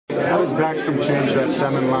How does Backstrom change that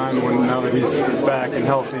center line now that he's back and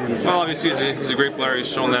healthy? Well, obviously he's a great player. He's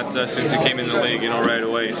shown that since he came in the league, right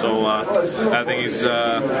away. So I think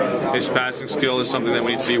his passing skill is something that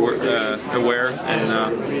we need to be aware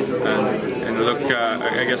and look,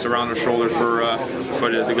 I guess, around our shoulder for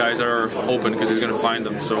the guys that are open, because he's going to find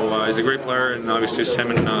them. So he's a great player, and obviously it's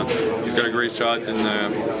him, and he's got a great shot, and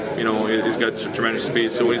he's got tremendous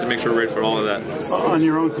speed. So we need to make sure we're ready for all of that. On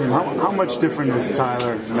your own team, how much different is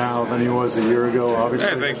Tyler now than he was a year ago?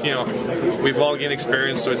 Obviously, I think we've all gained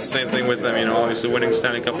experience, so it's the same thing with them. Obviously winning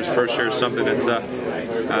Stanley Cup his first year is something that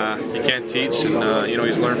you can't teach, and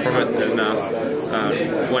he's learned from it. And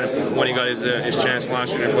when he got his chance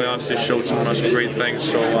last year in the playoffs, he showed some great things.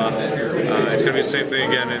 So it's going to be the same thing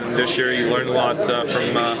again. And this year, he learned a lot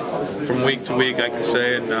from week to week, I can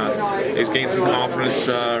say, and he's gained some confidence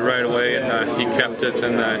right away, and he kept it,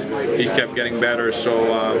 and he kept getting better.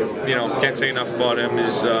 So can't say enough about him.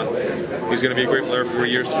 He's going to be a great player for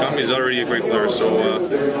years to come. He's already a great player. So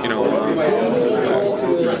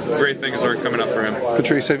great things are coming up for him.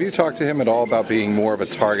 Patrice, have you talked to him at all about being more of a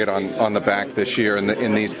target on the back this year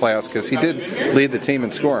in these playoffs? Because he did lead the team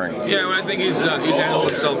in scoring. Yeah, I think he's handled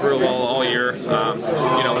himself real well all year.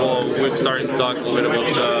 We've started to talk a little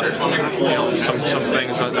bit about some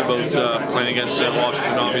things about playing against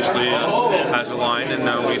Washington. Obviously, has a line, and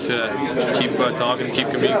we need to keep talking, keep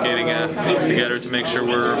communicating together to make sure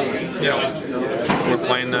we're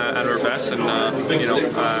playing at our best. And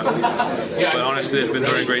but honestly, they've been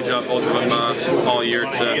doing a great job, both of them, all year.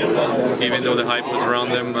 Even though the hype was around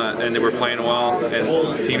them and they were playing well,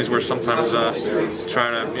 and teams were sometimes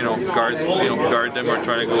trying to guard them or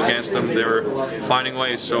trying to go against them, they were finding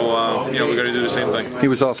ways. So we got to do the same thing. He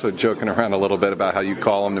was also joking around a little bit about how you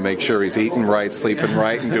call him to make sure he's eating right, sleeping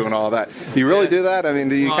right, and doing all that. Do you really do that? I mean,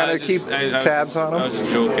 do you kind of keep tabs on him? I was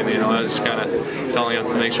just joking. I was just kind of telling him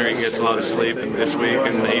to make sure he gets a lot of sleep this week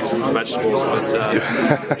and eat some vegetables. But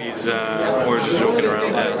we're just joking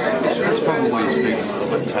around. That's probably his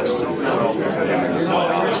big test of the playoffs.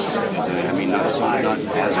 I mean, not as much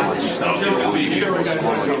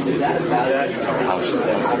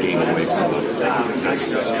how's being away from it.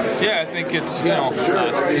 Yeah, I think it's in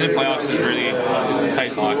the playoffs is really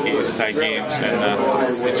tight hockey, it's tight games,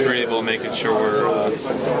 and it's really about making sure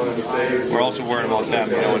we're also worrying about them,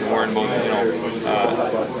 and worrying about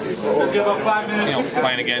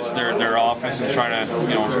playing against their offense and trying to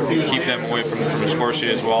keep them away from the score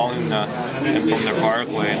sheet as well, and from their power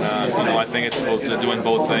play. And I think it's about doing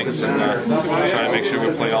both things and trying to make sure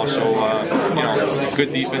we play also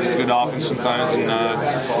good defense is good offense sometimes, and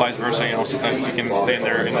vice versa. Sometimes if you can stay in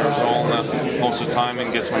their zone most of the time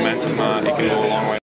and get some momentum, it can go a long way.